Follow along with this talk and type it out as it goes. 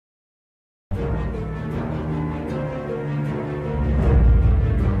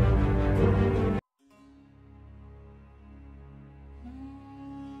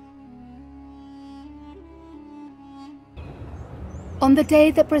On the day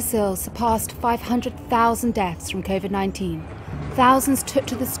that Brazil surpassed 500,000 deaths from COVID-19, thousands took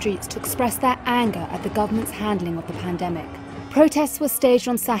to the streets to express their anger at the government's handling of the pandemic. Protests were staged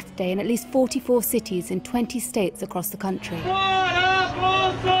on Saturday in at least 44 cities in 20 states across the country.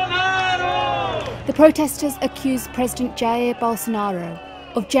 The protesters accused President Jair Bolsonaro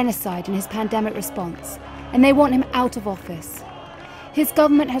of genocide in his pandemic response, and they want him out of office. His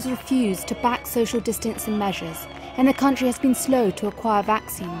government has refused to back social distancing measures, and the country has been slow to acquire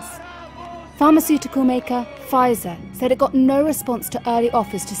vaccines. Pharmaceutical maker Pfizer said it got no response to early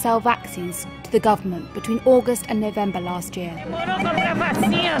offers to sell vaccines to the government between August and November last year.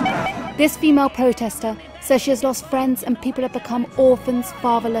 This female protester says she has lost friends and people have become orphans,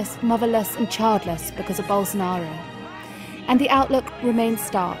 fatherless, motherless and childless because of Bolsonaro. And the outlook remains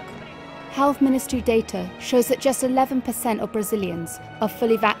stark. Health Ministry data shows that just 11% of Brazilians are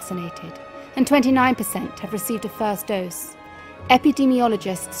fully vaccinated, and 29% have received a first dose.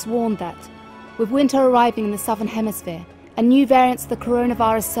 Epidemiologists warned that, with winter arriving in the southern hemisphere and new variants of the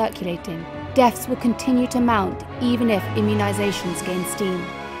coronavirus circulating, deaths will continue to mount even if immunisations gain steam.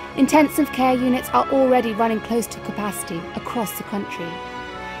 Intensive care units are already running close to capacity across the country.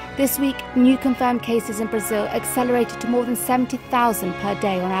 This week, new confirmed cases in Brazil accelerated to more than 70,000 per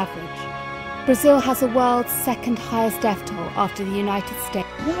day on average. Brazil has the world's second highest death toll after the United States.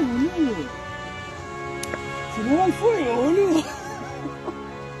 Se no va el fuego, boludo.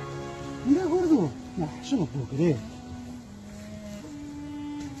 Mirá, gordo. No, yo no puedo creer.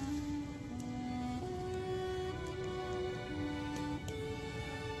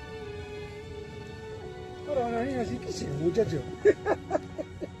 Ahora van a venir así, ¿qué es eso, muchacho?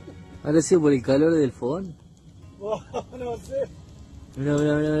 ¿Habrá sido por el calor del fogón? Oh, no sé. Mira,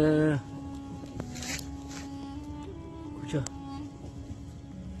 mira, mira, mira, mira. Escucha.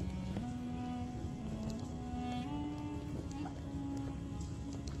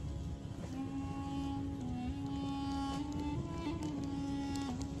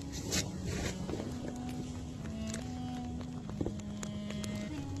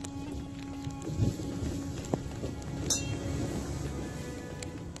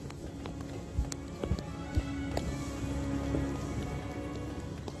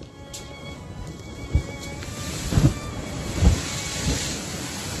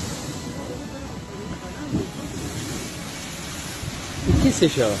 ¿Qué sé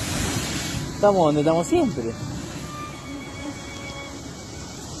yo? Estamos donde estamos siempre.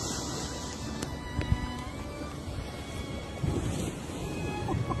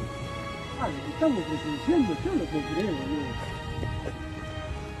 Ah, lo que estamos presenciando, yo no lo puedo creer, boludo.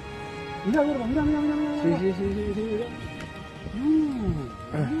 Mirá, gordo, mirá, mirá, mirá, mirá. Sí. Mirá.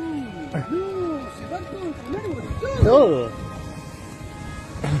 No, se va todo el escenario. Todo.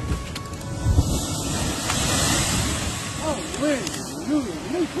 Ah, bueno, boludo,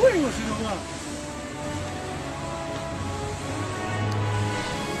 no hay fuego si no va.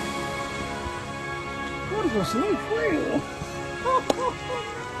 Gordo, se va el fuego.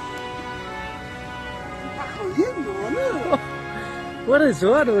 Está jodiendo, boludo. Guarda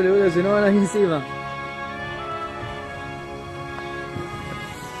esos árboles, boludo, se nos van ahí encima.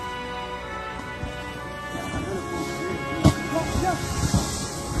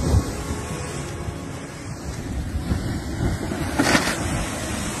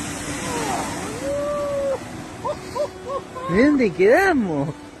 ¿De dónde quedamos?